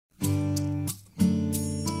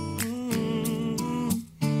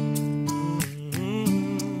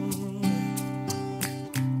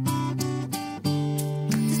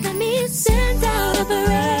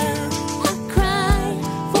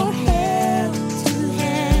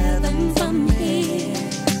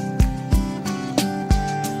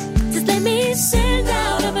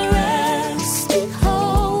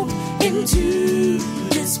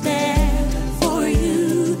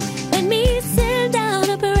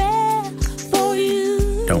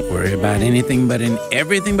Don't worry about anything, but in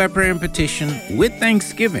everything by prayer and petition, with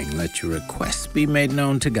thanksgiving, let your requests be made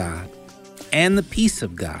known to God. And the peace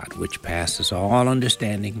of God, which passes all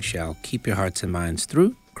understanding, shall keep your hearts and minds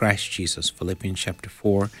through Christ Jesus. Philippians chapter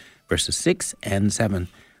 4, verses 6 and 7.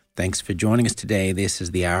 Thanks for joining us today. This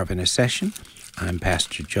is the Hour of Intercession. I'm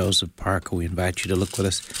Pastor Joseph Parker. We invite you to look with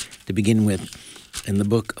us to begin with in the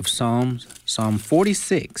book of Psalms, Psalm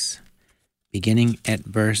 46, beginning at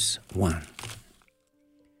verse 1.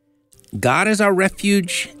 God is our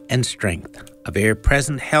refuge and strength, a very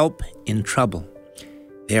present help in trouble.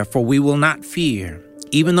 Therefore we will not fear,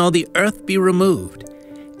 even though the earth be removed,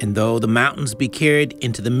 and though the mountains be carried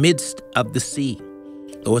into the midst of the sea,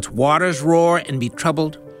 though its waters roar and be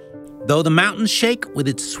troubled, though the mountains shake with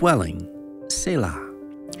its swelling. Selah.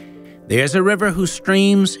 There is a river whose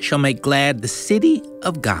streams shall make glad the city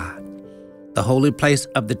of God, the holy place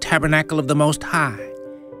of the tabernacle of the Most High.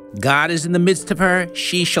 God is in the midst of her,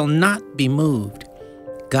 she shall not be moved.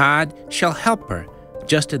 God shall help her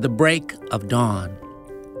just at the break of dawn.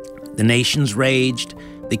 The nations raged,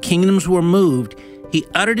 the kingdoms were moved. He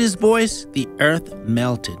uttered his voice, the earth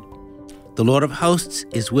melted. The Lord of hosts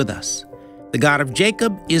is with us. The God of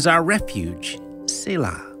Jacob is our refuge.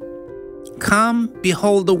 Selah. Come,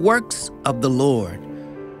 behold the works of the Lord,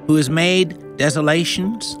 who has made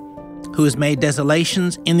desolations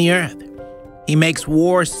in the earth. He makes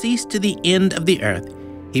war cease to the end of the earth.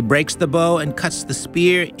 He breaks the bow and cuts the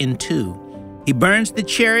spear in two. He burns the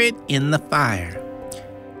chariot in the fire.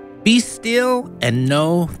 Be still and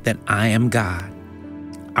know that I am God.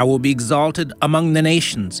 I will be exalted among the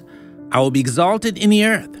nations. I will be exalted in the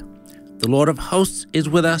earth. The Lord of hosts is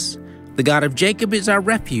with us. The God of Jacob is our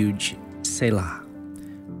refuge. Selah.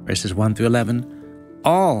 Verses 1 through 11,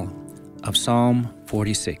 all of Psalm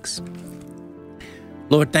 46.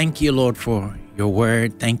 Lord, thank you, Lord, for your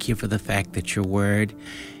word. Thank you for the fact that your word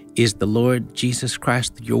is the Lord Jesus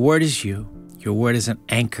Christ. Your word is you. Your word is an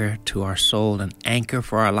anchor to our soul, an anchor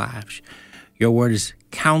for our lives. Your word is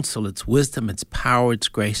counsel, it's wisdom, it's power, it's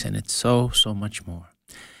grace, and it's so much more.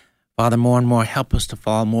 Father, more and more, help us to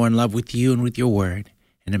fall more in love with you and with your word,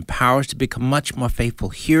 and empower us to become much more faithful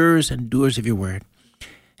hearers and doers of your word.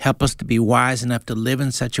 Help us to be wise enough to live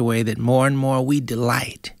in such a way that more and more we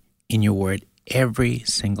delight in your word every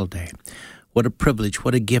single day. What a privilege,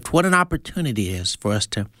 what a gift, what an opportunity it is for us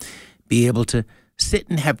to be able to sit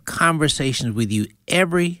and have conversations with you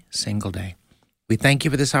every single day. We thank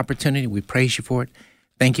you for this opportunity. We praise you for it.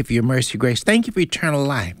 Thank you for your mercy, grace. Thank you for eternal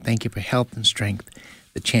life. Thank you for health and strength,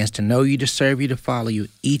 the chance to know you, to serve you, to follow you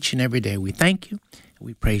each and every day. We thank you and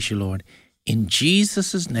we praise you, Lord. In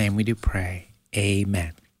Jesus' name we do pray.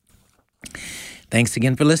 Amen. Thanks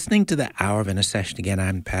again for listening to the Hour of Intercession. Again,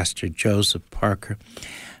 I'm Pastor Joseph Parker.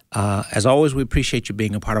 As always, we appreciate you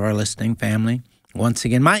being a part of our listening family. Once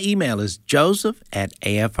again, my email is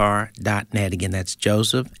joseph@afr.net. Again, that's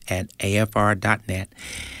joseph@afr.net.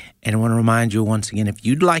 And I want to remind you once again, if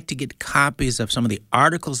you'd like to get copies of some of the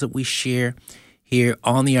articles that we share here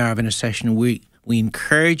on the Hour of Intercession, we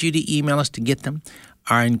encourage you to email us to get them.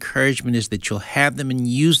 Our encouragement is that you'll have them and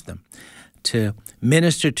use them to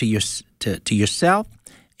minister to yourself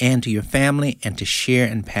and to your family and to share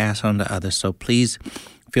and pass on to others. So please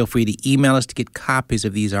feel free to email us to get copies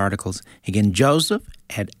of these articles. Again,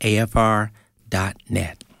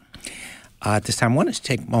 joseph@afr.net. At this time, I want to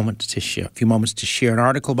take a few moments to share an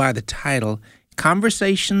article by the title,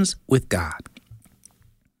 Conversations with God.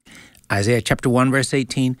 Isaiah chapter 1, verse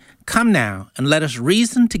 18, Come now, and let us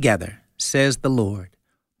reason together, says the Lord.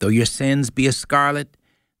 Though your sins be as scarlet,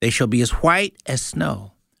 they shall be as white as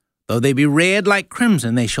snow. Though they be red like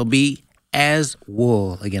crimson, they shall be as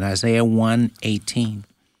wool. Again, Isaiah 1:18.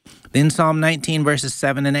 Then Psalm 19, verses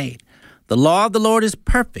 7 and 8. The law of the Lord is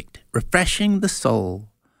perfect, refreshing the soul.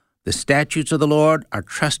 The statutes of the Lord are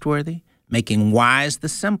trustworthy, making wise the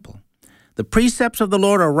simple. The precepts of the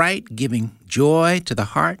Lord are right, giving joy to the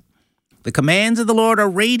heart. The commands of the Lord are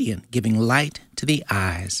radiant, giving light to the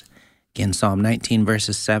eyes. Again, Psalm 19,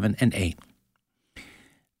 verses 7 and 8.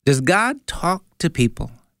 Does God talk to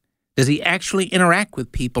people? Does he actually interact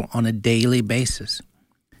with people on a daily basis?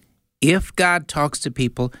 If God talks to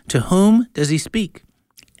people, to whom does he speak?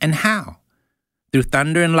 And how? Through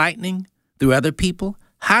thunder and lightning? Through other people?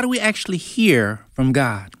 How do we actually hear from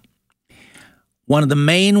God? One of the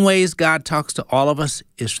main ways God talks to all of us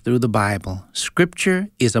is through the Bible. Scripture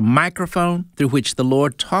is a microphone through which the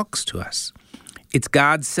Lord talks to us. It's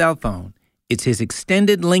God's cell phone. It's his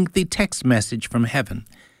extended, lengthy text message from heaven.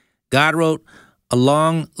 God wrote a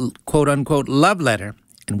long, quote-unquote, love letter,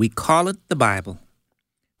 and we call it the Bible.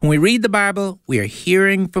 When we read the Bible, we are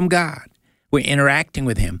hearing from God. We're interacting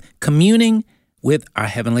with him, communing with our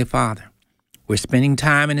Heavenly Father. We're spending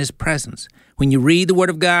time in His presence. When you read the Word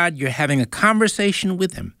of God, you're having a conversation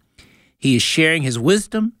with Him. He is sharing His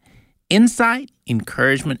wisdom, insight,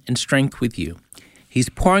 encouragement, and strength with you. He's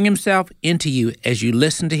pouring Himself into you as you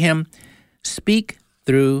listen to Him speak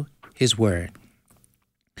through His Word.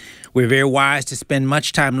 We're very wise to spend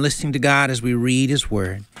much time listening to God as we read His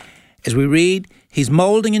Word. As we read, He's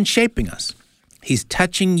molding and shaping us. He's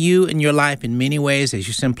touching you and your life in many ways as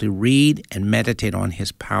you simply read and meditate on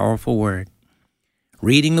His powerful Word.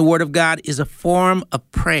 Reading the Word of God is a form of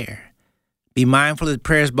prayer. Be mindful that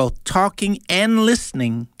prayer is both talking and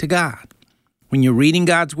listening to God. When you're reading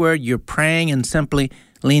God's Word, you're praying and simply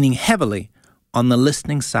leaning heavily on the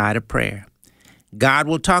listening side of prayer. God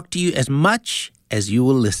will talk to you as much as you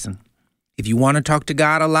will listen. If you want to talk to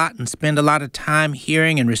God a lot and spend a lot of time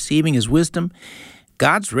hearing and receiving His wisdom,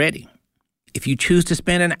 God's ready. If you choose to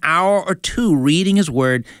spend an hour or two reading His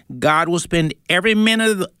Word, God will spend every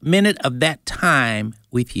minute of that time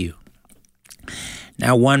with you.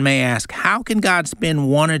 Now, one may ask, how can God spend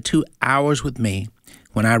 1 or 2 hours with me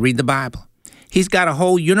when I read the Bible? He's got a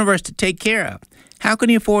whole universe to take care of. How can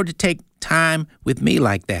He afford to take time with me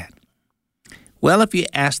like that? Well, if you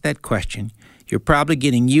ask that question, you're probably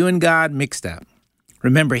getting you and God mixed up.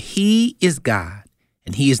 Remember, He is God,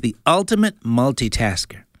 and He is the ultimate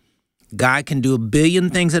multitasker. God can do a billion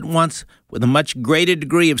things at once with a much greater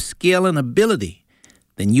degree of skill and ability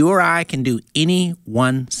than you or I can do any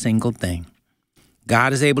one single thing.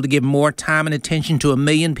 God is able to give more time and attention to 1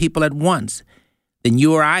 million people at once than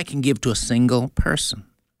you or I can give to a single person.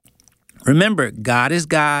 Remember, God is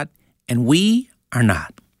God, and we are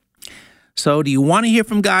not. So do you want to hear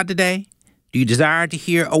from God today? Do you desire to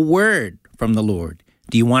hear a word from the Lord?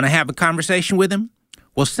 Do you want to have a conversation with Him?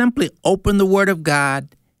 Well, simply open the Word of God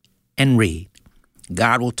and read.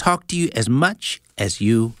 God will talk to you as much as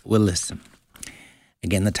you will listen.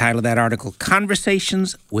 Again, the title of that article,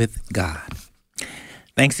 Conversations with God.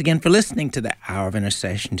 Thanks again for listening to the Hour of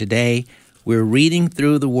Intercession. Today, we're reading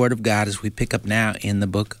through the Word of God as we pick up now in the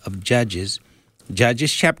book of Judges.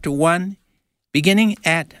 Judges chapter 1, beginning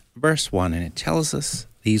at verse 1, and it tells us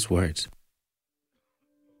these words.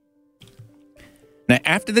 Now,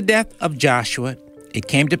 after the death of Joshua, it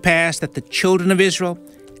came to pass that the children of Israel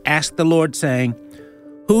asked the Lord, saying,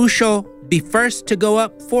 Who shall be first to go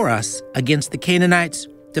up for us against the Canaanites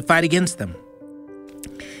to fight against them?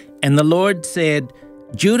 And the Lord said,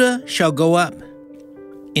 Judah shall go up.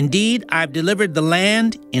 Indeed, I've delivered the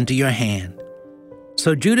land into your hand.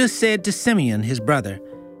 So Judah said to Simeon, his brother,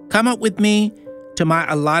 Come up with me to my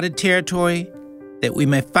allotted territory, that we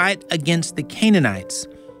may fight against the Canaanites.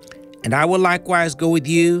 And I will likewise go with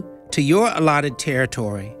you to your allotted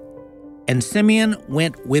territory. And Simeon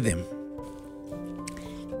went with him.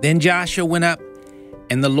 Then Joshua went up,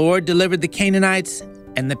 and the Lord delivered the Canaanites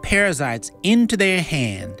and the Perizzites into their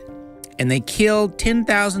hand, and they killed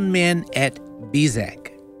 10,000 men at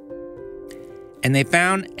Bezek. And they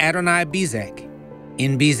found Adoni-Bezek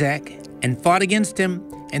in Bezek, and fought against him,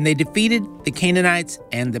 and they defeated the Canaanites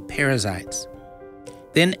and the Perizzites.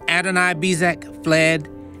 Then Adoni-Bezek fled,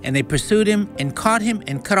 and they pursued him, and caught him,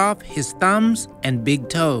 and cut off his thumbs and big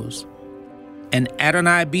toes. And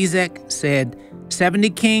Adoni-Bezek said, 70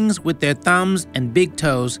 kings with their thumbs and big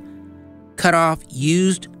toes cut off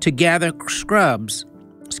used to gather scrubs.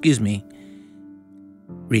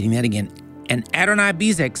 Reading that again. And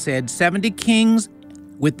Adoni-Bezek said, 70 kings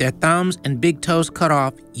with their thumbs and big toes cut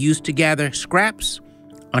off used to gather scraps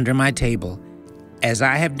under my table. As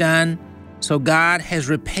I have done, so God has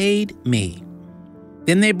repaid me.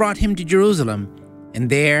 Then they brought him to Jerusalem, and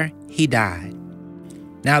there he died.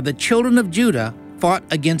 Now the children of Judah fought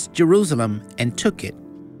against Jerusalem and took it.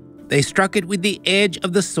 They struck it with the edge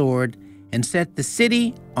of the sword and set the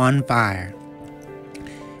city on fire.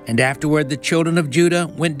 And afterward the children of Judah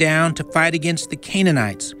went down to fight against the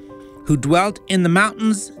Canaanites, who dwelt in the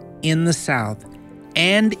mountains in the south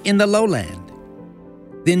and in the lowland.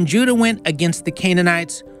 Then Judah went against the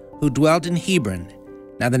Canaanites who dwelt in Hebron.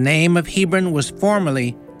 Now the name of Hebron was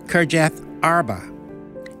formerly Kirjath Arba.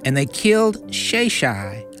 And they killed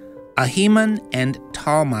Sheshai, Ahiman, and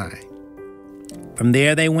Talmai. From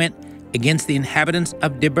there they went against the inhabitants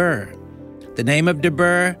of Debir. The name of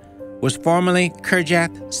Debir was formerly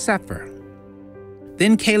Kirjath Sepher.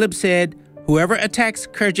 Then Caleb said, Whoever attacks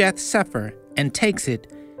Kirjath Sepher and takes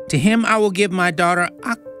it, to him I will give my daughter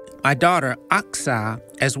Aksah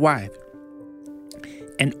as wife.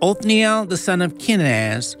 And Othniel, the son of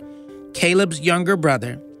Kenaz, Caleb's younger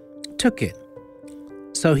brother, took it.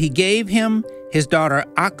 So he gave him his daughter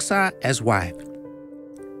Aksah as wife.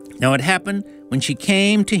 Now it happened when she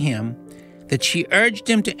came to him that she urged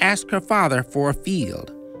him to ask her father for a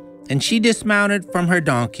field. And she dismounted from her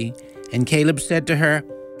donkey, and Caleb said to her,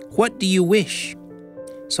 "What do you wish?"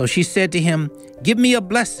 So she said to him, "Give me a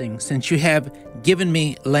blessing, since you have given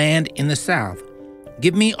me land in the south.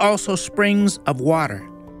 Give me also springs of water."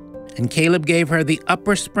 And Caleb gave her the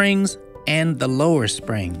upper springs and the lower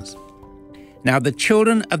springs. Now the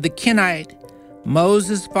children of the Kenite,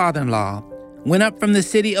 Moses' father-in-law, went up from the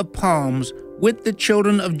city of palms with the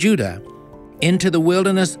children of Judah into the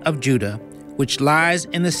wilderness of Judah, which lies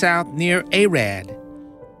in the south near Arad.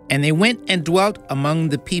 And they went and dwelt among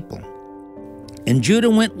the people. And Judah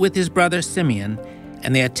went with his brother Simeon,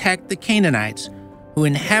 and they attacked the Canaanites who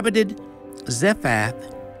inhabited Zephath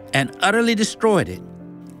and utterly destroyed it.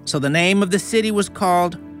 So the name of the city was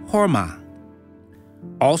called Hormah.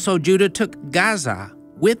 Also Judah took Gaza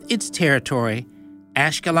with its territory,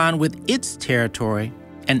 Ashkelon with its territory,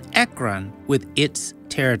 and Ekron with its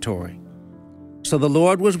territory. So the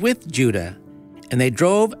Lord was with Judah, and they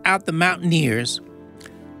drove out the mountaineers,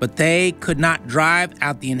 but they could not drive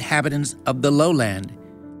out the inhabitants of the lowland,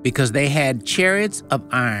 because they had chariots of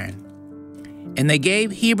iron. And they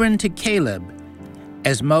gave Hebron to Caleb,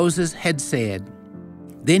 as Moses had said.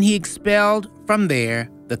 Then he expelled from there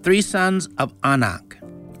the 3 sons of Anak.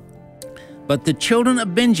 But the children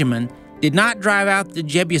of Benjamin did not drive out the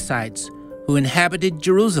Jebusites who inhabited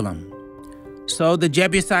Jerusalem. So the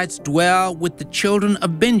Jebusites dwell with the children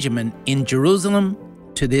of Benjamin in Jerusalem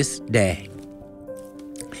to this day.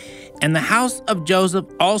 And the house of Joseph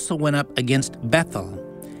also went up against Bethel,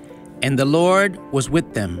 and the Lord was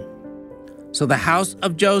with them. So the house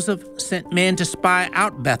of Joseph sent men to spy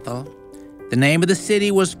out Bethel. The name of the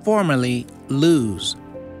city was formerly Luz.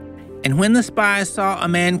 And when the spies saw a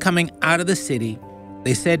man coming out of the city,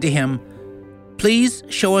 they said to him, "Please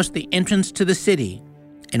show us the entrance to the city,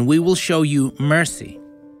 and we will show you mercy."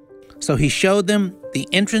 So he showed them the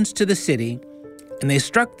entrance to the city, and they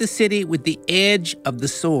struck the city with the edge of the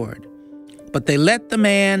sword. But they let the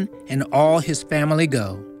man and all his family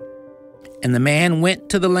go. And the man went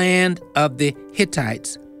to the land of the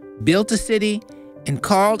Hittites, built a city, and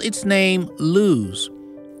called its name Luz,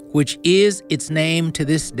 which is its name to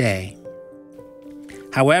this day.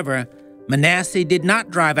 However, Manasseh did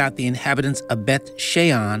not drive out the inhabitants of Beth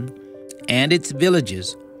Shean and its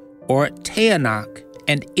villages, or Taanach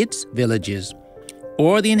and its villages,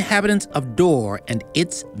 or the inhabitants of Dor and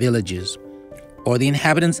its villages, or the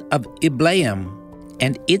inhabitants of Ibleam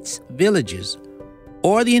and its villages,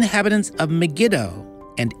 or the inhabitants of Megiddo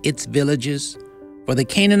and its villages, for the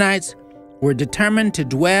Canaanites were determined to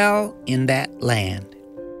dwell in that land.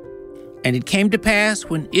 And it came to pass,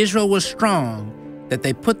 when Israel was strong, that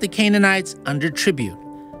they put the Canaanites under tribute,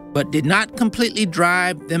 but did not completely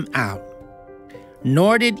drive them out.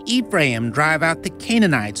 Nor did Ephraim drive out the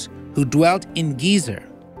Canaanites who dwelt in Gezer.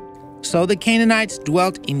 So the Canaanites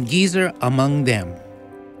dwelt in Gezer among them.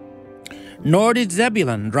 Nor did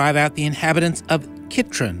Zebulun drive out the inhabitants of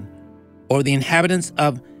Kitron, or the inhabitants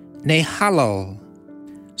of Nahalol.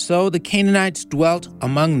 So the Canaanites dwelt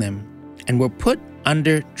among them, and were put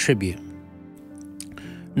under tribute.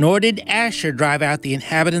 Nor did Asher drive out the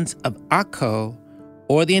inhabitants of Akko,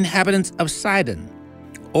 or the inhabitants of Sidon,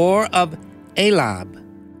 or of Elab,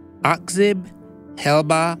 Akzib,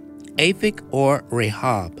 Helba, Aphek, or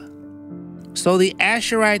Rehob. So the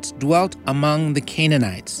Asherites dwelt among the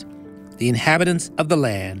Canaanites, the inhabitants of the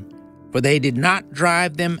land, for they did not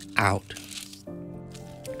drive them out.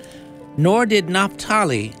 Nor did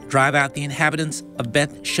Naphtali drive out the inhabitants of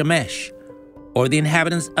Beth Shemesh, or the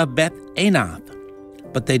inhabitants of Beth Anath,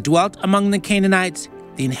 but they dwelt among the Canaanites,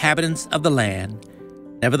 the inhabitants of the land.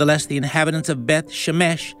 Nevertheless, the inhabitants of Beth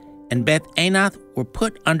Shemesh and Beth Anath were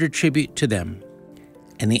put under tribute to them.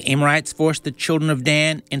 And the Amorites forced the children of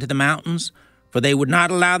Dan into the mountains, for they would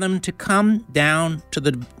not allow them to come down to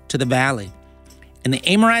the valley. And the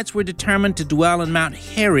Amorites were determined to dwell in Mount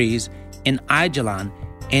Heres, in Aijalon,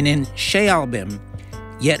 and in Shaalbim.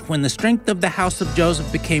 Yet when the strength of the house of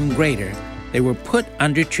Joseph became greater, they were put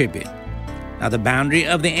under tribute. Now the boundary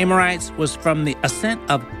of the Amorites was from the ascent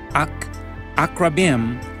of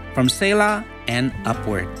Akrabim, from Selah and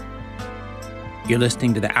upward. You're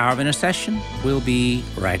listening to the Hour of Intercession. We'll be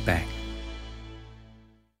right back.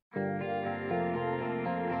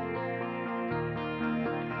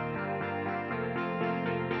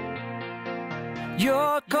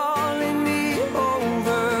 You're calling me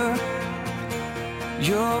over.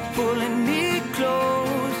 You're pulling me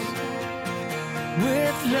close.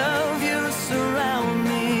 With love you surround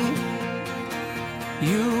me.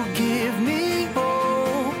 You give me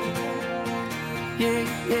hope. Yeah,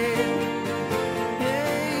 yeah,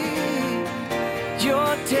 yeah.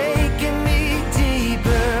 You're taking me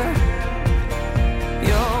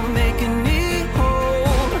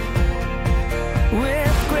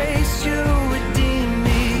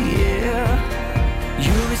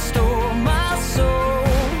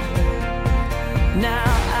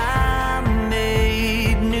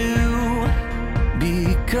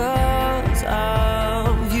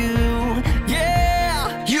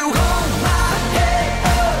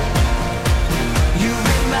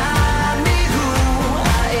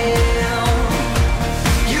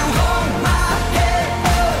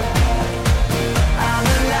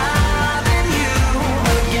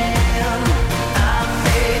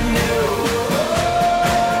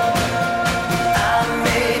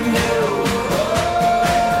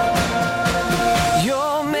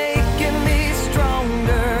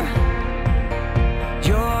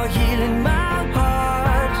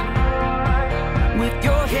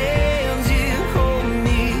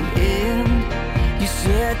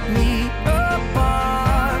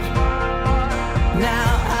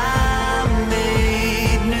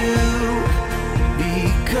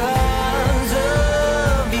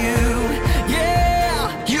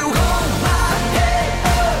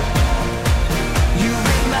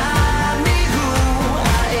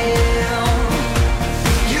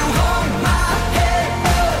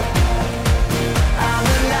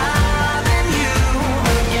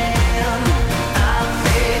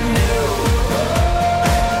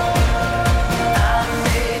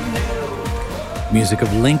Music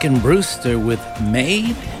of Lincoln Brewster with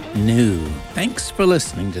Made New. Thanks for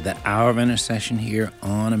listening to the Hour of Intercession here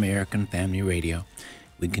on American Family Radio.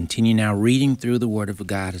 We continue now reading through the Word of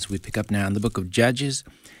God as we pick up now in the book of Judges,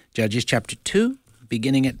 Judges chapter 2,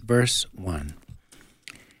 beginning at verse 1.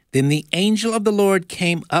 Then the angel of the Lord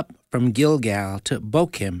came up from Gilgal to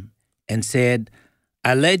Bochim and said,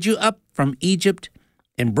 I led you up from Egypt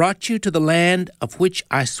and brought you to the land of which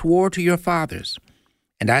I swore to your fathers.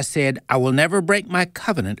 And I said, I will never break my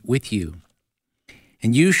covenant with you.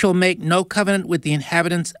 And you shall make no covenant with the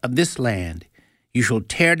inhabitants of this land. You shall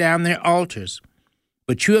tear down their altars.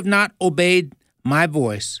 But you have not obeyed my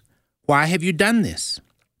voice. Why have you done this?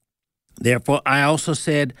 Therefore I also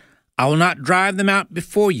said, I will not drive them out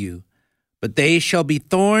before you, but they shall be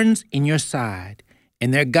thorns in your side,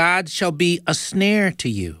 and their gods shall be a snare to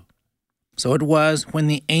you. So it was, when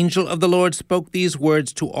the angel of the Lord spoke these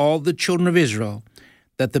words to all the children of Israel,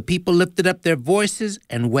 that the people lifted up their voices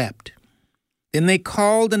and wept. Then they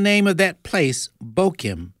called the name of that place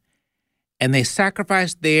Bochim, and they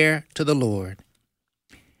sacrificed there to the Lord.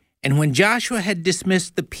 And when Joshua had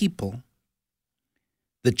dismissed the people,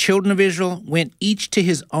 the children of Israel went each to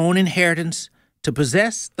his own inheritance to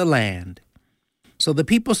possess the land. So the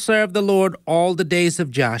people served the Lord all the days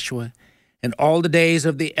of Joshua and all the days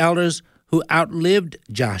of the elders who outlived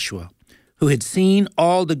Joshua, who had seen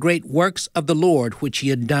all the great works of the Lord which he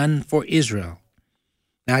had done for Israel.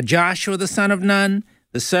 Now Joshua the son of Nun,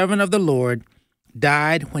 the servant of the Lord,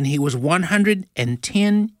 died when he was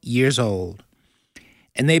 110 years old.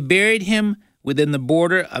 And they buried him within the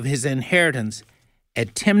border of his inheritance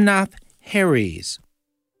at Timnath-Heres,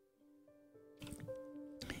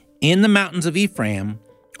 in the mountains of Ephraim,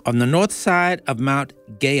 on the north side of Mount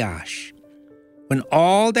Gaash. When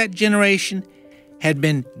all that generation had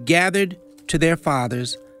been gathered to their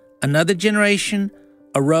fathers, another generation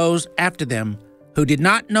arose after them, who did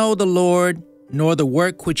not know the Lord, nor the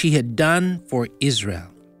work which he had done for Israel.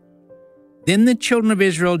 Then the children of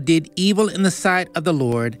Israel did evil in the sight of the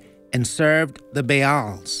Lord, and served the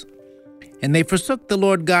Baals. And they forsook the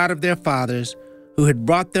Lord God of their fathers, who had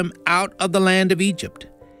brought them out of the land of Egypt.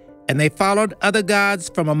 And they followed other gods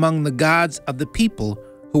from among the gods of the people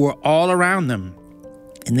who were all around them.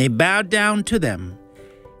 And they bowed down to them,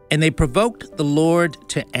 and they provoked the Lord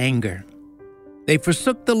to anger. They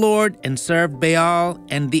forsook the Lord and served Baal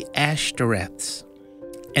and the Ashtoreths.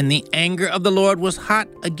 And the anger of the Lord was hot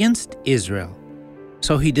against Israel.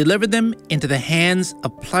 So he delivered them into the hands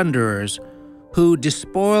of plunderers, who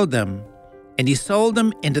despoiled them, and he sold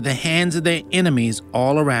them into the hands of their enemies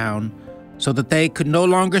all around, so that they could no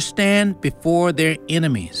longer stand before their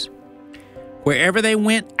enemies. Wherever they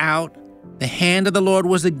went out, the hand of the Lord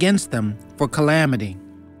was against them for calamity,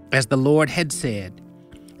 as the Lord had said,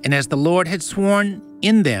 and as the Lord had sworn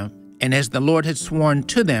in them, and as the Lord had sworn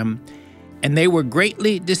to them, and they were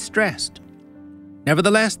greatly distressed.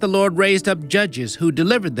 Nevertheless, the Lord raised up judges who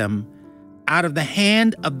delivered them out of the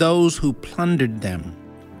hand of those who plundered them.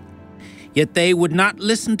 Yet they would not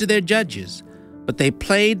listen to their judges, but they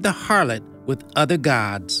played the harlot with other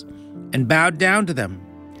gods, and bowed down to them.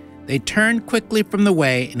 They turned quickly from the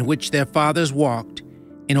way in which their fathers walked,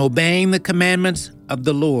 in obeying the commandments of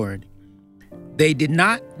the Lord. They did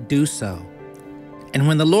not do so. And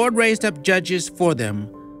when the Lord raised up judges for them,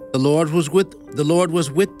 the Lord was with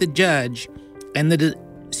the judge, and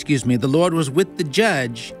the Lord was with the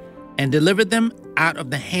judge, and delivered them out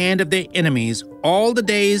of the hand of their enemies all the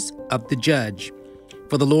days of the judge.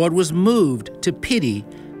 For the Lord was moved to pity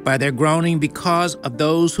by their groaning because of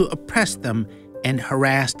those who oppressed them and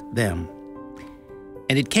harassed them.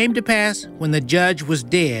 And it came to pass, when the judge was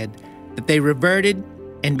dead, that they reverted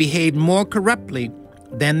and behaved more corruptly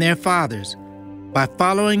than their fathers, by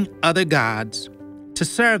following other gods, to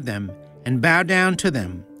serve them and bow down to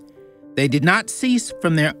them. They did not cease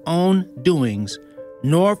from their own doings,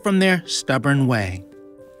 nor from their stubborn way.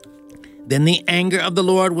 Then the anger of the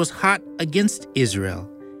Lord was hot against Israel,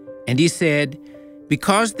 and he said,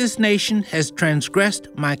 Because this nation has transgressed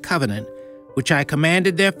my covenant, which I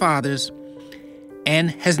commanded their fathers,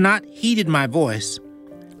 and has not heeded my voice,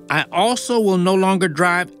 I also will no longer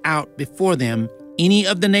drive out before them any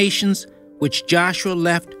of the nations which Joshua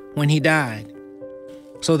left when he died,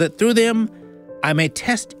 so that through them I may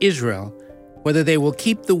test Israel, whether they will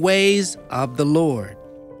keep the ways of the Lord,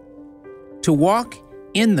 to walk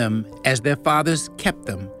in them as their fathers kept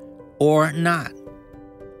them, or not.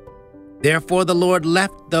 Therefore the Lord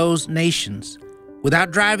left those nations,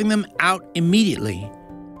 without driving them out immediately,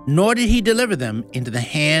 nor did he deliver them into the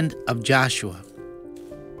hand of Joshua.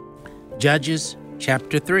 Judges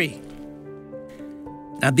chapter 3.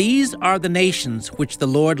 Now these are the nations which the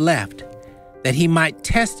Lord left, that he might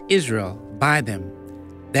test Israel by them,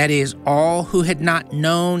 that is, all who had not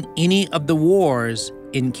known any of the wars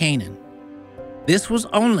in Canaan. This was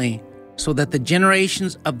only so that the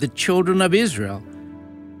generations of the children of Israel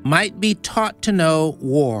might be taught to know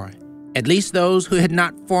war, at least those who had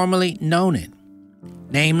not formerly known it,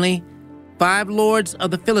 namely, 5 lords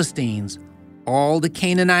of the Philistines, all the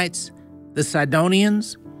Canaanites, the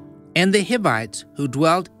Sidonians, and the Hivites who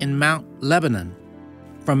dwelt in Mount Lebanon,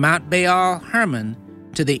 from Mount Baal Hermon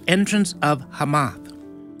to the entrance of Hamath.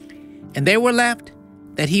 And they were left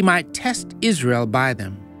that he might test Israel by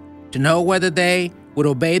them, to know whether they would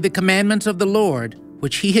obey the commandments of the Lord,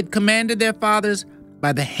 which he had commanded their fathers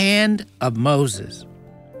by the hand of Moses.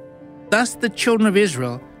 Thus the children of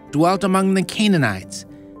Israel dwelt among the Canaanites,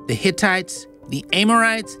 the Hittites, the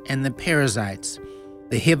Amorites, and the Perizzites,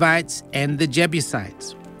 the Hivites, and the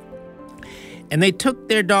Jebusites. And they took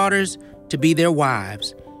their daughters to be their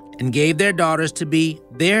wives, and gave their daughters to be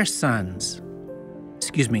their sons.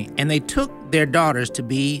 And they took their daughters to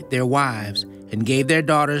be their wives, and gave their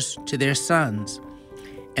daughters to their sons.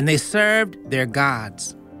 And they served their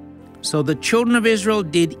gods. So the children of Israel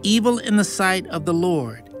did evil in the sight of the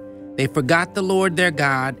Lord. They forgot the Lord their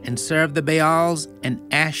God, and served the Baals and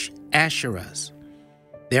Asherahs.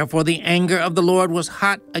 Therefore the anger of the Lord was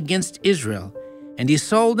hot against Israel, and he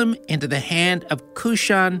sold them into the hand of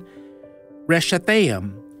Cushan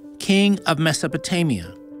Rishathaim, king of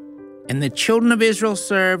Mesopotamia. And the children of Israel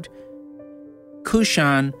served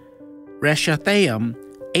Cushan Rishathaim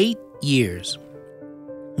 8 years.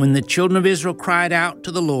 When the children of Israel cried out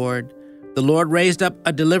to the Lord raised up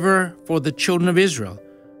a deliverer for the children of Israel,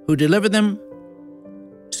 who delivered them.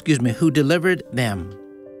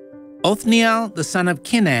 Othniel, the son of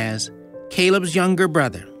Kenaz, Caleb's younger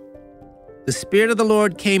brother. The Spirit of the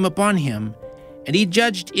Lord came upon him, and he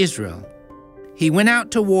judged Israel. He went out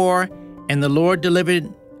to war, and the Lord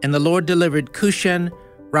delivered Cushan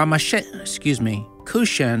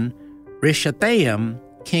Rishathaim,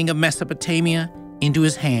 king of Mesopotamia, into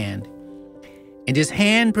his hand. And his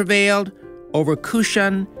hand prevailed over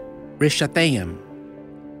Cushan Rishathaim.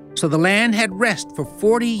 So the land had rest for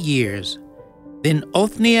 40 years. Then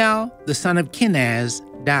Othniel, the son of Kenaz,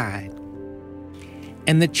 died.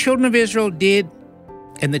 And the children of Israel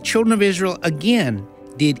again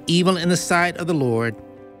did evil in the sight of the Lord.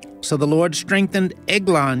 So the Lord strengthened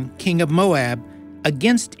Eglon, king of Moab,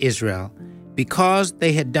 against Israel, because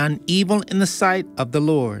they had done evil in the sight of the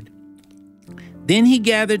Lord. Then he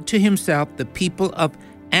gathered to himself the people of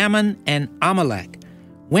Ammon and Amalek,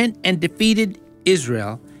 went and defeated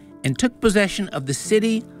Israel, and took possession of the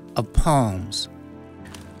city of palms.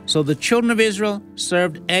 So the children of Israel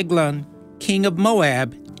served Eglon, king of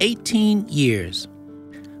Moab, 18 years.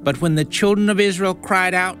 But when the children of Israel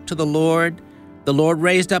cried out to the Lord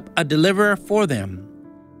raised up a deliverer for them,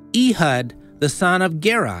 Ehud, the son of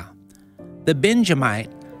Gera, the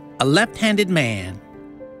Benjamite, a left-handed man.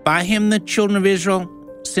 By him the children of Israel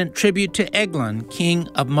sent tribute to Eglon, king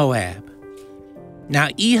of Moab. Now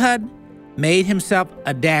Ehud made himself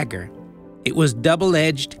a dagger. It was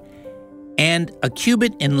double-edged and a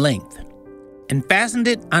cubit in length, and fastened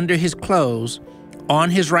it under his clothes on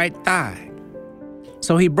his right thigh.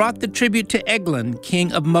 So he brought the tribute to Eglon,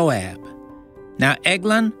 king of Moab. Now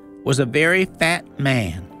Eglon was a very fat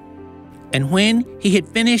man. And when he had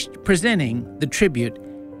finished presenting the tribute,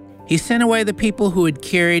 he sent away the people who had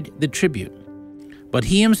carried the tribute. But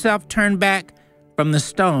he himself turned back from the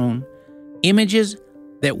stone images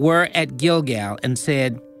that were at Gilgal, and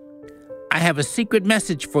said, I have a secret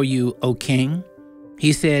message for you, O king.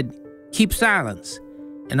 He said, Keep silence.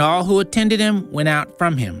 And all who attended him went out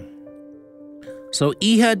from him. So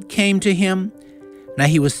Ehud came to him. Now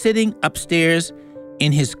he was sitting upstairs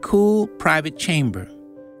in his cool private chamber.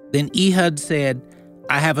 Then Ehud said,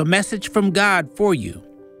 I have a message from God for you.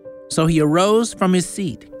 So he arose from his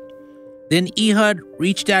seat. Then Ehud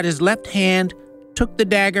reached out his left hand, took the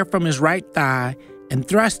dagger from his right thigh, and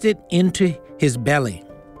thrust it into his belly.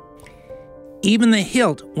 Even the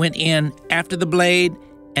hilt went in after the blade,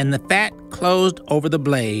 and the fat closed over the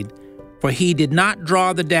blade, for he did not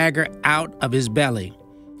draw the dagger out of his belly,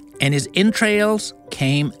 and his entrails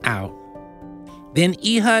came out. Then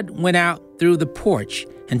Ehud went out through the porch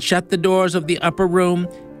and shut the doors of the upper room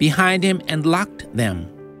behind him and locked them.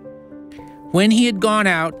 When he had gone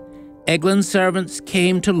out, Eglon's servants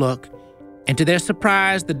came to look, and to their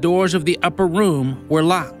surprise, the doors of the upper room were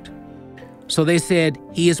locked. So they said,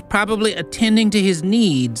 He is probably attending to his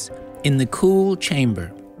needs in the cool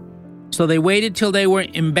chamber. So they waited till they were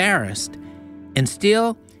embarrassed, and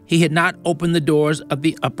still he had not opened the doors of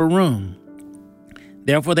the upper room.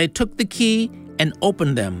 Therefore they took the key and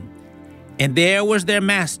opened them. and there was their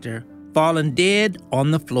master fallen dead on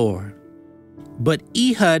the floor. But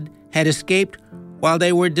Ehud had escaped while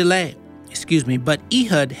they were delayed. But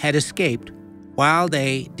Ehud had escaped while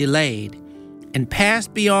they delayed, and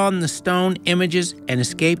passed beyond the stone images and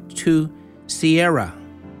escaped to Seirah.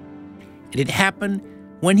 And it happened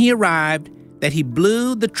when he arrived that he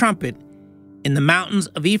blew the trumpet in the mountains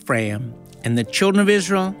of Ephraim, and the children of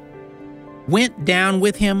Israel went down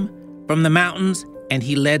with him from the mountains, and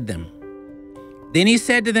he led them. Then he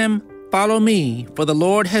said to them, "Follow me, for the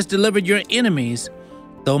Lord has delivered your enemies,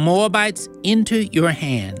 the Moabites, into your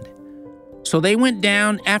hand." So they went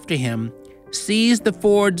down after him, seized the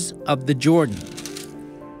fords of the Jordan,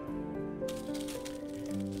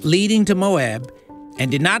 leading to Moab,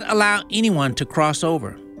 and did not allow anyone to cross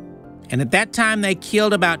over. And at that time they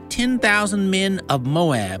killed about 10,000 men of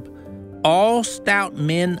Moab, all stout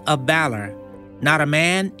men of valor. Not a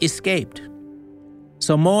man escaped.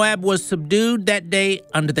 So Moab was subdued that day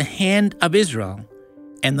under the hand of Israel,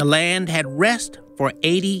 and the land had rest for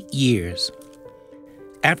 80 years.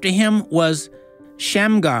 After him was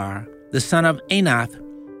Shamgar, the son of Anath,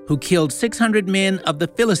 who killed 600 men of the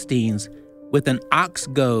Philistines with an ox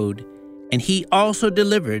goad, and he also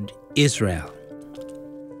delivered Israel.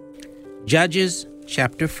 Judges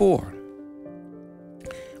chapter 4.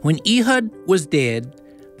 When Ehud was dead,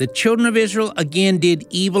 the children of Israel again did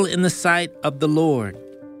evil in the sight of the Lord.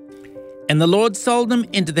 And the Lord sold them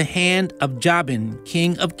into the hand of Jabin,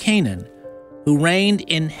 king of Canaan, who reigned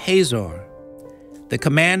in Hazor. The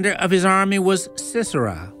commander of his army was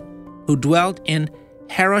Sisera, who dwelt in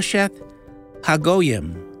Harosheth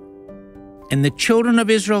Hagoyim. And the children of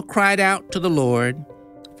Israel cried out to the Lord,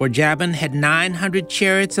 for Jabin had 900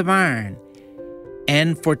 chariots of iron,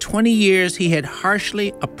 and for 20 years he had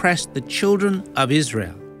harshly oppressed the children of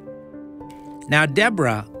Israel. Now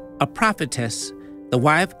Deborah, a prophetess, the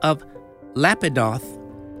wife of Lapidoth,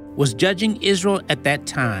 was judging Israel at that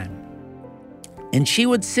time. And she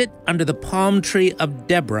would sit under the palm tree of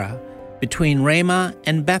Deborah between Ramah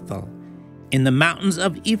and Bethel in the mountains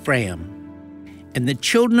of Ephraim. And the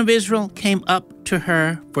children of Israel came up to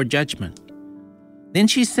her for judgment. Then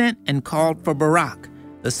she sent and called for Barak,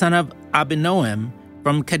 the son of Abinoam,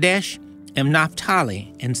 from Kadesh in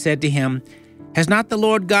Naphtali, and said to him, "Has not the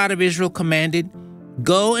Lord God of Israel commanded,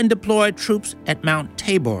 go and deploy troops at Mount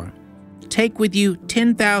Tabor? Take with you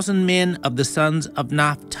 10,000 men of the sons of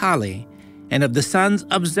Naphtali and of the sons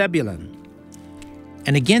of Zebulun.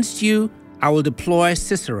 And against you I will deploy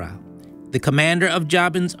Sisera, the commander of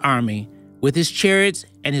Jabin's army, with his chariots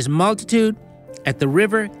and his multitude at the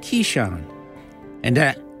river Kishon,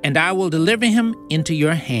 and I will deliver him into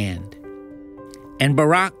your hand." And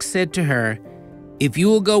Barak said to her, "If you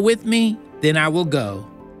will go with me, then I will go.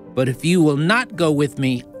 But if you will not go with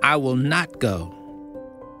me, I will not go."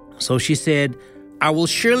 So she said, "I will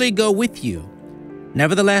surely go with you.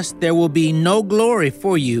 Nevertheless, there will be no glory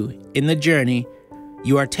for you in the journey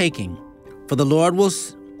you are taking, for the Lord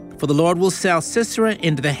will sell Sisera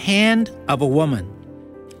into the hand of a woman."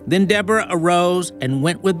 Then Deborah arose and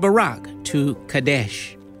went with Barak to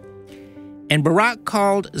Kadesh. And Barak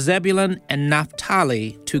called Zebulun and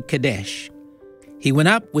Naphtali to Kadesh. He went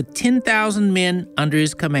up with 10,000 men under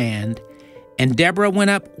his command, and Deborah went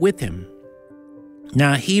up with him.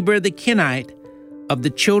 Now Heber the Kenite of the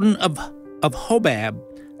children of Hobab,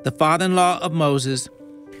 the father-in-law of Moses,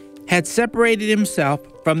 had separated himself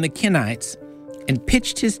from the Kenites and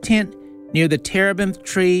pitched his tent near the terebinth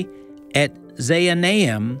tree at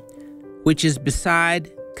Zaanaim, which is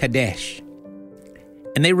beside Kadesh.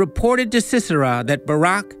 And they reported to Sisera that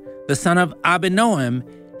Barak, the son of Abinoam,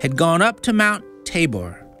 had gone up to Mount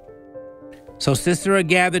Tabor. So Sisera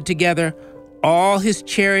gathered together all his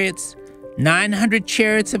chariots, 900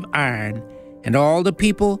 chariots of iron, and all the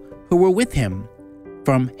people who were with him,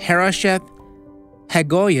 from Harosheth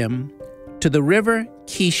Hagoyim to the river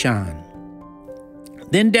Kishon.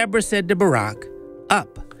 Then Deborah said to Barak,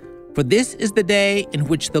 "Up, for this is the day in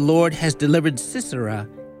which the Lord has delivered Sisera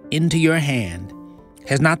into your hand.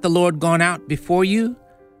 Has not the Lord gone out before you?"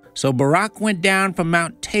 So Barak went down from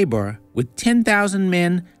Mount Tabor with 10,000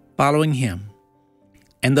 men following him.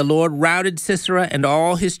 And the Lord routed Sisera and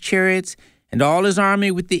all his chariots and all his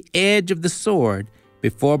army with the edge of the sword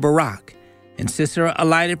before Barak. And Sisera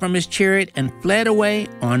alighted from his chariot and fled away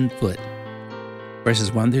on foot.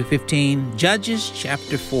 Verses 1 through 15, Judges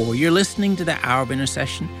chapter 4. You're listening to the Hour of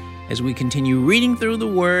Intercession as we continue reading through the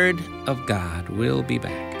Word of God. We'll be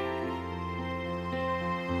back.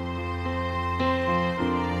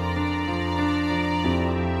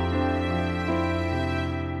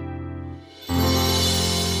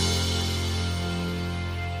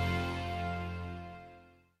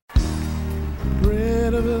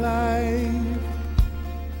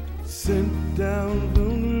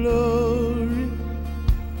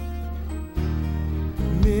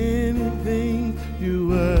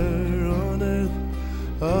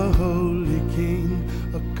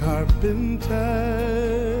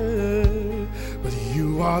 carpenter, but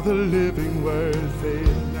you are the living word. Say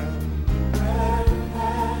it now.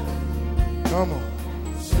 Come on.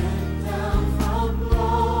 Sent down from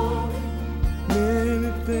glory.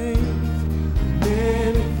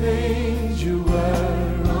 Many things you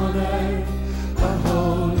were on earth, a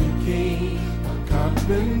holy king, a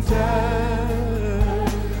carpenter.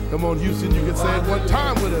 Come on, Houston, you can say it one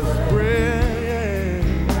time with us. Bread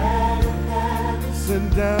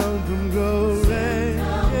sent down from glory.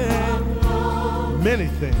 Many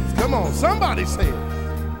things. Come on, somebody say it.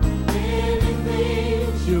 Many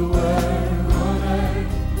things you were on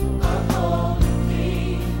earth, a holy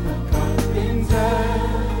king, a carpenter.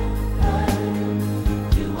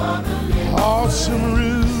 You are the living Awesome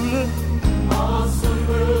ruler,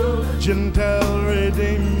 Gentile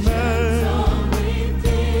redeemer,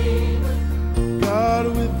 God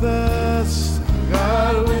with us,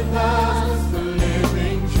 the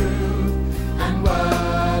living truth, and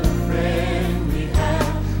what a friend we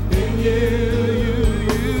have in you.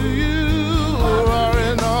 You are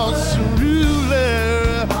an awesome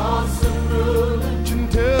ruler,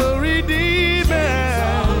 Gentile redeemer,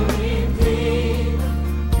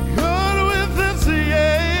 God with us,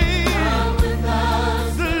 yeah,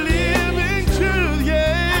 the living truth,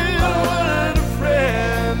 yeah, what a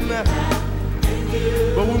friend.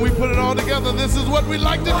 But when we put it all together, this is what we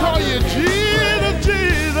like to call you. Jesus,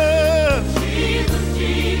 Jesus.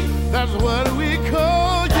 That's what we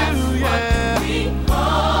call you, yeah.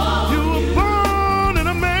 You were born in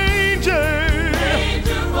a manger,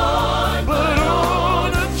 but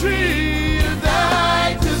on a tree you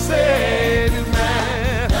died to save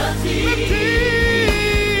man. The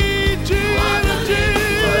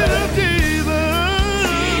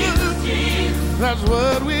Jesus. That's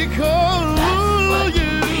what we call you.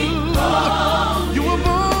 You were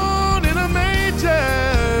born in a manger,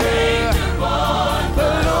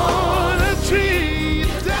 but on a tree you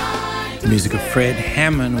died to Music of Fred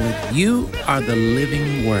Hammond with You Are the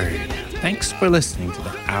Living Word. Thanks for listening to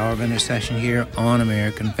the Hour of Intercession here on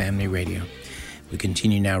American Family Radio. We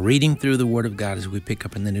continue now reading through the Word of God as we pick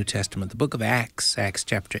up in the New Testament, the book of Acts, Acts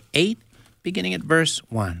chapter 8, beginning at verse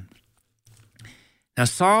 1. Now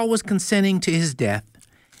Saul was consenting to his death.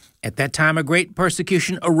 At that time a great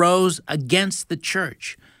persecution arose against the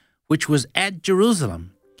church, which was at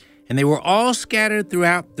Jerusalem, and they were all scattered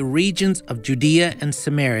throughout the regions of Judea and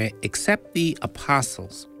Samaria, except the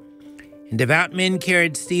apostles. And devout men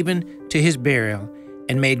carried Stephen to his burial,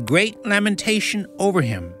 and made great lamentation over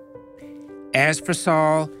him. As for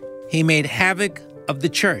Saul, he made havoc of the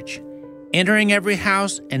church, entering every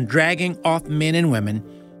house and dragging off men and women,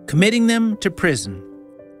 committing them to prison.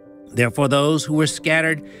 Therefore those who were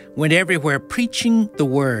scattered went everywhere preaching the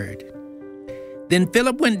word. Then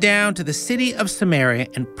Philip went down to the city of Samaria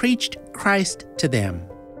and preached Christ to them.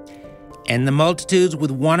 And the multitudes with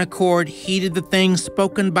one accord heeded the things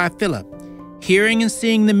spoken by Philip, hearing and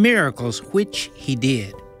seeing the miracles which he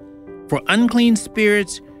did. For unclean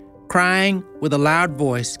spirits, crying with a loud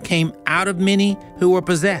voice, came out of many who were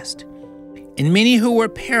possessed, and many who were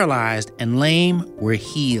paralyzed and lame were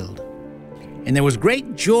healed. And there was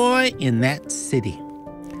great joy in that city.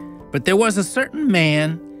 But there was a certain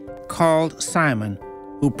man called Simon,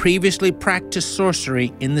 who previously practiced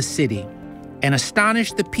sorcery in the city, and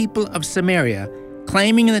astonished the people of Samaria,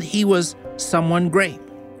 claiming that he was someone great,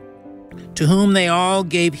 to whom they all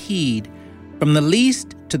gave heed, from the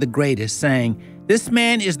least to the greatest, saying, "This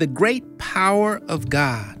man is the great power of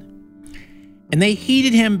God." And they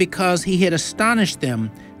heeded him because he had astonished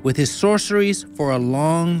them with his sorceries for a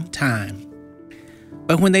long time.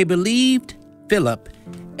 But when they believed Philip,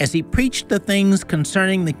 as he preached the things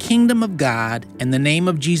concerning the kingdom of God and the name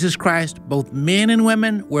of Jesus Christ, both men and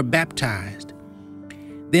women were baptized.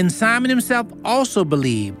 Then Simon himself also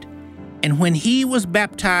believed, and when he was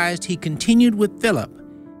baptized, he continued with Philip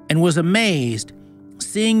and was amazed,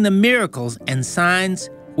 seeing the miracles and signs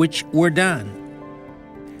which were done.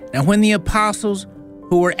 Now when the apostles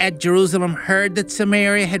who were at Jerusalem heard that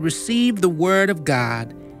Samaria had received the word of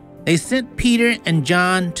God, they sent Peter and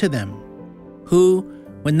John to them, who,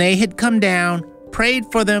 when they had come down, prayed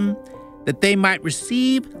for them that they might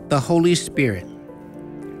receive the Holy Spirit.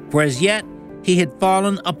 For as yet he had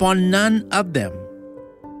fallen upon none of them.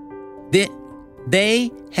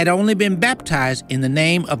 They had only been baptized in the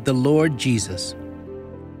name of the Lord Jesus.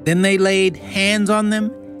 Then they laid hands on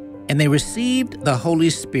them, and they received the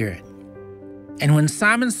Holy Spirit. And when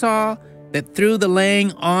Simon saw that through the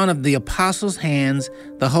laying on of the apostles' hands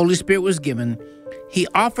the Holy Spirit was given, he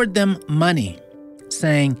offered them money,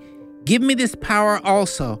 saying, "Give me this power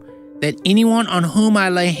also, that anyone on whom I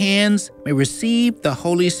lay hands may receive the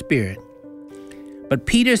Holy Spirit." But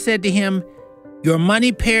Peter said to him, "Your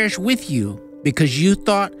money perish with you, because you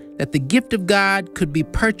thought that the gift of God could be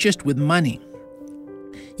purchased with money.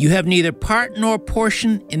 You have neither part nor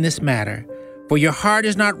portion in this matter, for your heart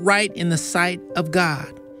is not right in the sight of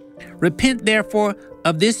God. Repent therefore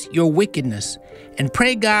of this your wickedness, and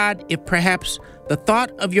pray God if perhaps the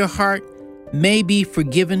thought of your heart may be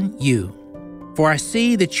forgiven you. For I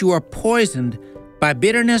see that you are poisoned by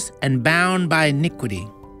bitterness and bound by iniquity."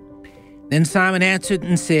 Then Simon answered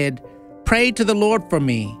and said, "Pray to the Lord for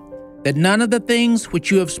me, that none of the things which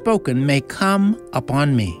you have spoken may come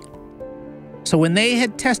upon me." So when they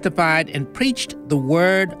had testified and preached the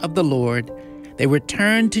word of the Lord, they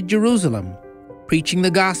returned to Jerusalem, preaching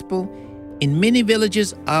the gospel in many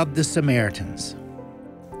villages of the Samaritans.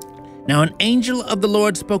 Now an angel of the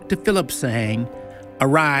Lord spoke to Philip, saying,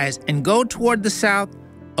 "Arise and go toward the south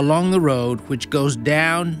along the road which goes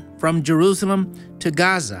down from Jerusalem to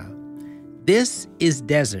Gaza. This is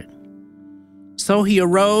desert." So he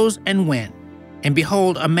arose and went, and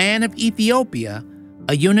behold, a man of Ethiopia,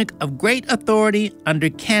 a eunuch of great authority under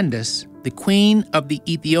Candace, the queen of the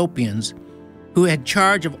Ethiopians, who had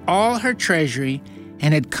charge of all her treasury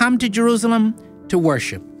and had come to Jerusalem to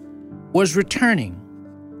worship, was returning,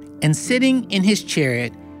 and sitting in his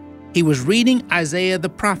chariot, he was reading Isaiah the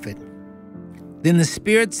prophet. Then the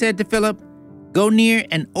Spirit said to Philip, "Go near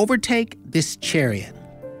and overtake this chariot."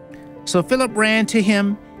 So Philip ran to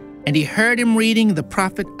him, and he heard him reading the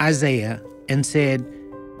prophet Isaiah, and said,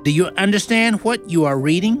 "Do you understand what you are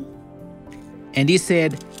reading?" And he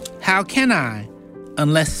said, "How can I,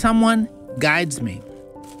 unless someone guides me?"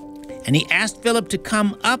 And he asked Philip to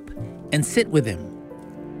come up and sit with him.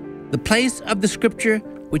 The place of the scripture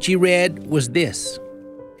which he read was this: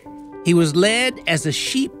 "He was led as a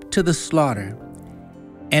sheep to the slaughter,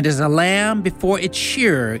 and as a lamb before its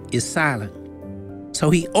shearer is silent, so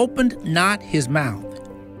he opened not his mouth.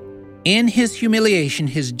 In his humiliation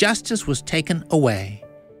his justice was taken away.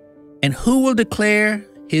 And who will declare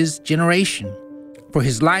his generation? For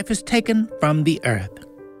his life is taken from the earth."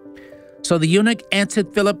 So the eunuch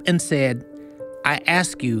answered Philip and said, "I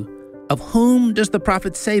ask you, of whom does the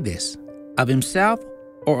prophet say this? Of himself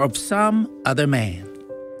or of some other man?"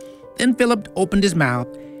 Then Philip opened his mouth,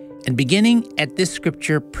 and beginning at this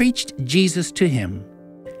scripture, preached Jesus to him.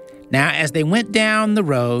 Now as they went down the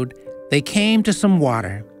road, they came to some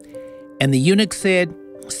water. And the eunuch said,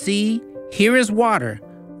 "See, here is water.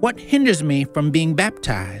 What hinders me from being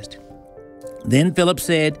baptized?" Then Philip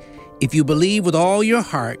said, "If you believe with all your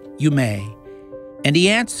heart, you may." And he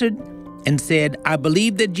answered and said, "I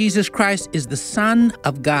believe that Jesus Christ is the Son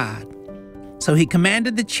of God." So he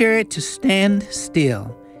commanded the chariot to stand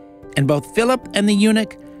still. And both Philip and the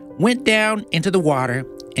eunuch went down into the water,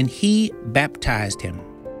 and he baptized him.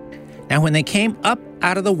 Now when they came up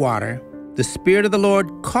out of the water, the Spirit of the Lord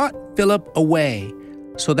caught Philip away,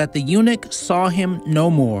 so that the eunuch saw him no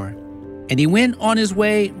more, and he went on his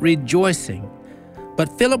way rejoicing.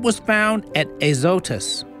 But Philip was found at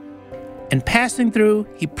Azotus, and passing through,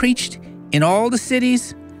 he preached in all the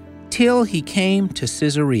cities till he came to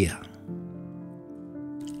Caesarea.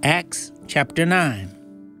 Acts chapter 9.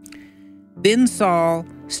 Then Saul,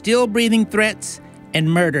 still breathing threats and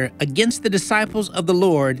murder against the disciples of the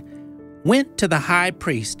Lord, went to the high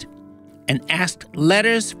priest and asked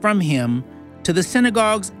letters from him to the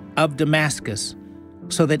synagogues of Damascus,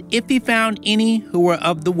 so that if he found any who were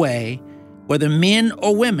of the way, whether men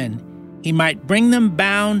or women, he might bring them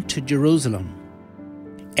bound to Jerusalem.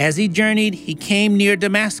 As he journeyed, he came near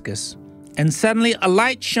Damascus, and suddenly a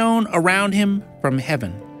light shone around him from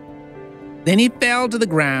heaven. Then he fell to the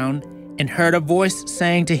ground and heard a voice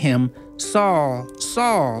saying to him, "Saul,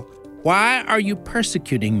 Saul, why are you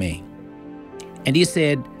persecuting me?" And he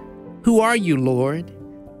said, "Who are you, Lord?"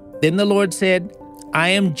 Then the Lord said, "I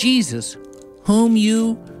am Jesus, whom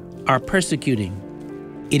you are persecuting.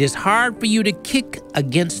 It is hard for you to kick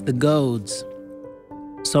against the goads."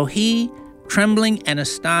 So he, trembling and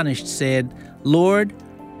astonished, said, "Lord,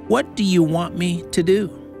 what do you want me to do?"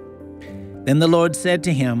 Then the Lord said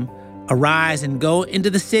to him, "Arise and go into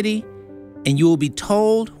the city, and you will be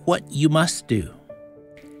told what you must do."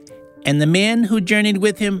 And the men who journeyed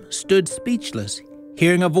with him stood speechless,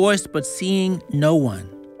 hearing a voice but seeing no one.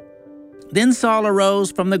 Then Saul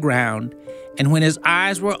arose from the ground, and when his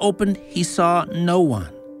eyes were opened, he saw no one.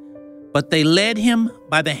 But they led him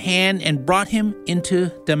by the hand and brought him into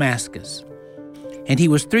Damascus. And he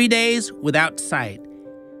was 3 days without sight,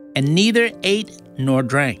 and neither ate nor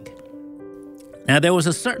drank. Now there was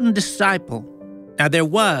a certain disciple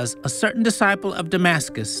of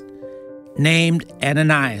Damascus named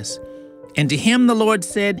Ananias, And to him the Lord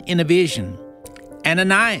said in a vision,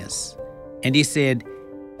 Ananias. And he said,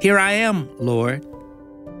 Here I am, Lord.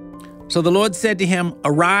 So the Lord said to him,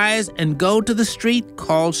 Arise and go to the street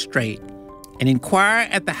called Straight, and inquire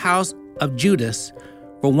at the house of Judas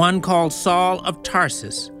for one called Saul of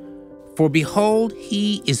Tarsus. For behold,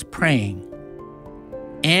 he is praying.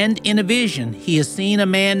 And in a vision he has seen a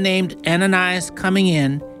man named Ananias coming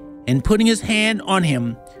in and putting his hand on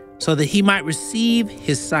him so that he might receive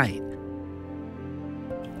his sight.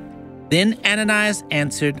 Then Ananias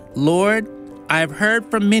answered, Lord, I have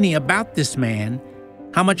heard from many about this man,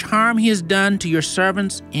 how much harm he has done to your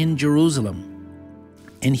servants in Jerusalem.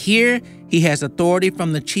 And here he has authority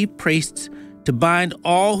from the chief priests to bind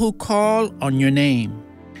all who call on your name.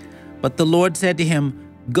 But the Lord said to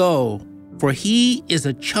him, Go, for he is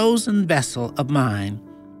a chosen vessel of mine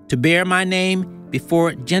to bear my name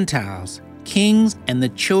before Gentiles, kings, and the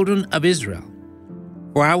children of Israel.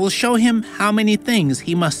 For I will show him how many things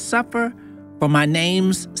he must suffer for my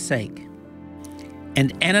name's sake.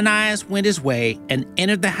 And Ananias went his way and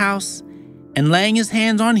entered the house, and laying his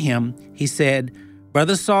hands on him, he said,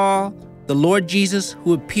 Brother Saul, the Lord Jesus,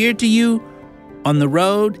 who appeared to you on the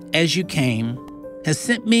road as you came, has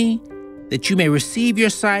sent me that you may receive your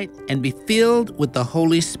sight and be filled with the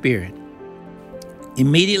Holy Spirit.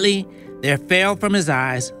 Immediately there fell from his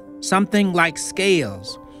eyes something like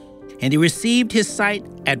scales, and he received his sight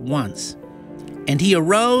at once. And he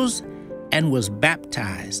arose and was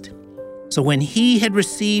baptized. So when he had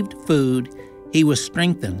received food, he was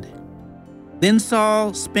strengthened. Then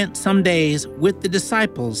Saul spent some days with the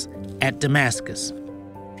disciples at Damascus.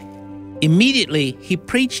 Immediately he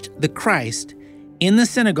preached the Christ in the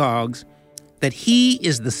synagogues, that he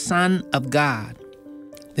is the Son of God.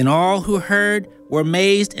 Then all who heard were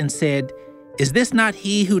amazed and said, Is this not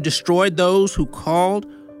he who destroyed those who called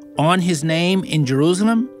on his name in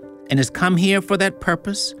Jerusalem, and has come here for that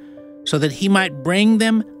purpose, so that he might bring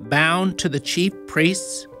them bound to the chief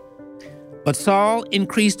priests? But Saul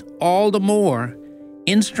increased all the more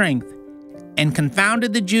in strength and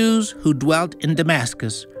confounded the Jews who dwelt in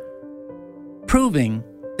Damascus, proving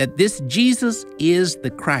that this Jesus is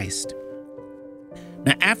the Christ.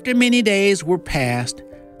 Now after many days were passed,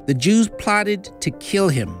 the Jews plotted to kill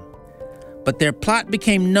him. But their plot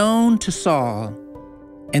became known to Saul,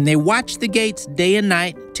 and they watched the gates day and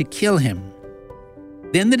night to kill him.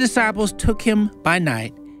 Then the disciples took him by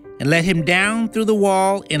night and let him down through the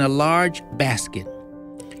wall in a large basket.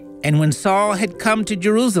 And when Saul had come to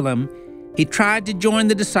Jerusalem, he tried to join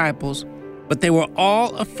the disciples, but they were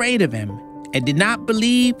all afraid of him and did not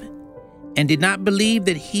believe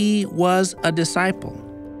that he was a disciple.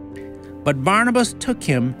 But Barnabas took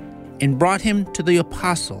him and brought him to the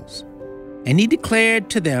apostles, and he declared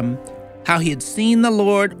to them how he had seen the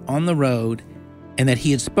Lord on the road, and that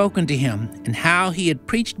he had spoken to him, and how he had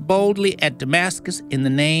preached boldly at Damascus in the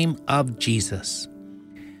name of Jesus.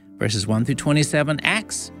 Verses 1 through 27,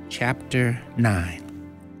 Acts chapter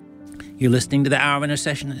 9. You're listening to the Hour of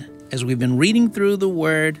Intercession as we've been reading through the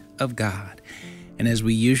Word of God. And as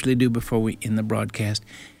we usually do before we end the broadcast,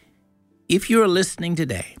 if you're listening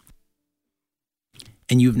today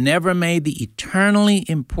and you've never made the eternally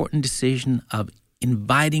important decision of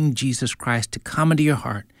inviting Jesus Christ to come into your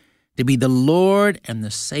heart, to be the Lord and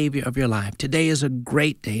the Savior of your life, today is a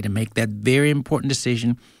great day to make that very important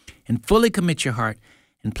decision and fully commit your heart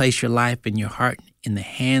and place your life and your heart in the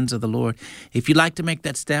hands of the Lord. If you'd like to make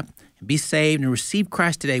that step and be saved and receive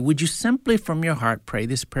Christ today, would you simply from your heart pray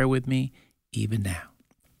this prayer with me even now?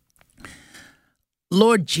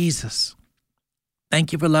 Lord Jesus,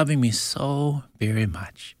 thank you for loving me so very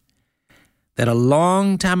much that a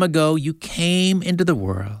long time ago you came into the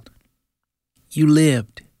world. You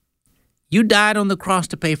lived. You died on the cross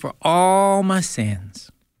to pay for all my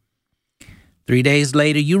sins. 3 days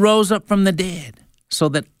later, you rose up from the dead so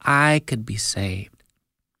that I could be saved.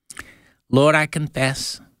 Lord, I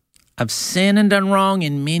confess I've sinned and done wrong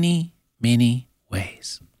in many, many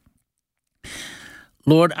ways.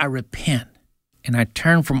 Lord, I repent and I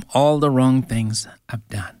turn from all the wrong things I've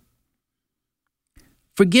done.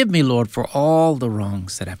 Forgive me, Lord, for all the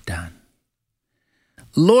wrongs that I've done.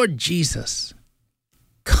 Lord Jesus,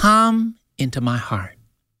 come into my heart.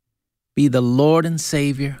 Be the Lord and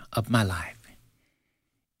Savior of my life.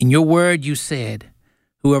 In your word you said,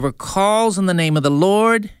 whoever calls on the name of the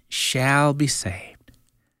Lord shall be saved.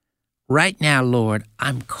 Right now, Lord,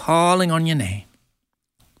 I'm calling on your name.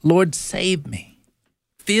 Lord, save me.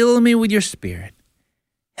 Fill me with your Spirit.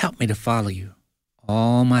 Help me to follow you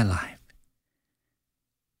all my life.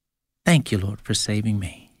 Thank you, Lord, for saving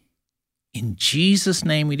me. In Jesus'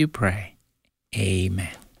 name we do pray. Amen.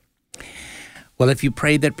 Well, if you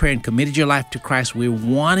prayed that prayer and committed your life to Christ, we're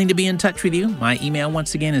wanting to be in touch with you. My email,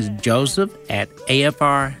 once again, is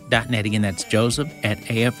joseph@afr.net. Again, that's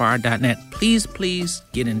joseph@afr.net. Please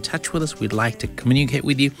get in touch with us. We'd like to communicate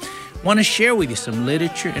with you. Want to share with you some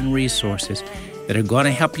literature and resources that are going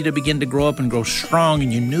to help you to begin to grow up and grow strong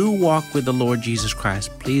in your new walk with the Lord Jesus Christ.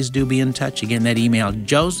 Please do be in touch. Again, that email,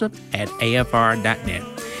 joseph@afr.net.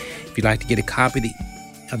 If you'd like to get a copy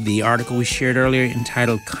of the article we shared earlier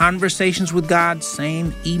entitled Conversations with God,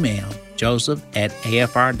 same email,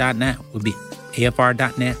 joseph@afr.net. We'll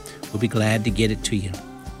be glad to get it to you.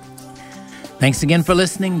 Thanks again for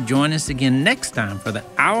listening. Join us again next time for the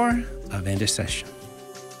Hour of Intercession.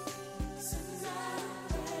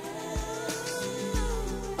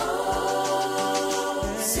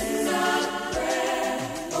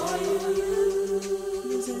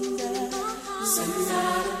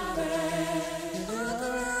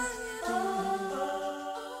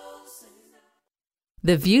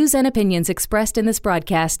 The views and opinions expressed in this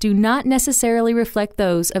broadcast do not necessarily reflect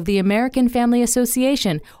those of the American Family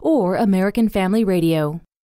Association or American Family Radio.